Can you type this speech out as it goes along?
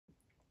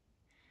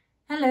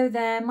Hello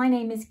there, my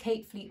name is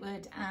Kate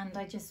Fleetwood and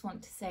I just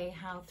want to say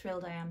how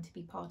thrilled I am to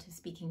be part of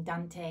Speaking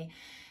Dante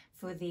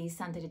for the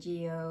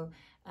Sant'Egidio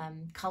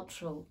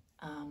cultural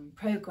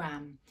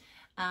programme.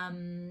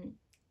 And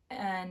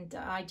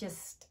I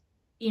just,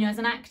 as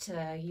an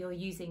actor, you're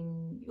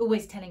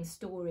always telling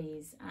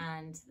stories,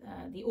 and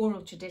the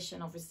oral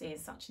tradition obviously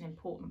is such an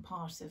important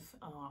part of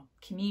our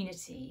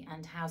community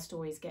and how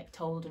stories get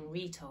told and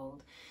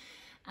retold.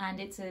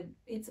 And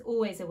it's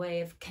always a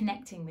way of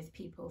connecting with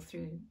people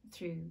through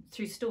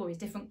stories,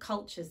 different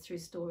cultures through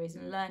stories,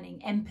 and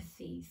learning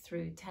empathy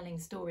through telling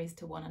stories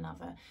to one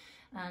another.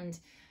 And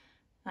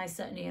I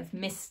certainly have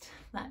missed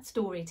that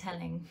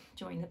storytelling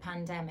during the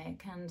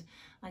pandemic, and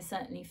I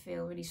certainly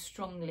feel really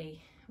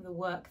strongly the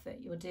work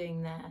that you're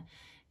doing there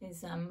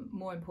is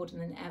more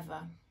important than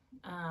ever.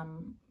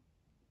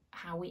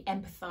 How we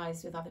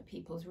empathise with other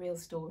people's real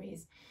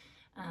stories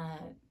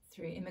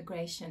through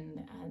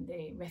immigration and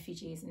the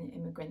refugees and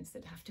immigrants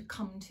that have to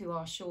come to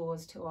our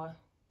shores, to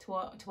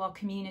our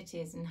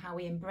communities, and how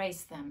we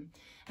embrace them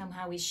and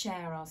how we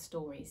share our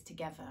stories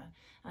together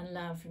and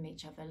learn from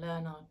each other,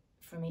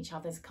 from each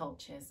other's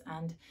cultures.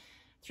 And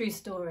through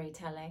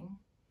storytelling,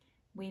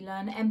 we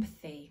learn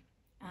empathy,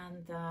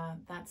 and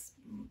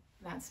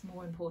that's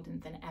more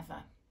important than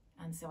ever.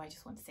 And so I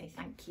just want to say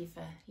thank you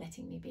for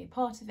letting me be a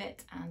part of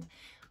it, and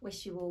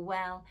wish you all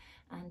well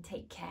and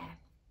take care.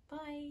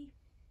 Bye.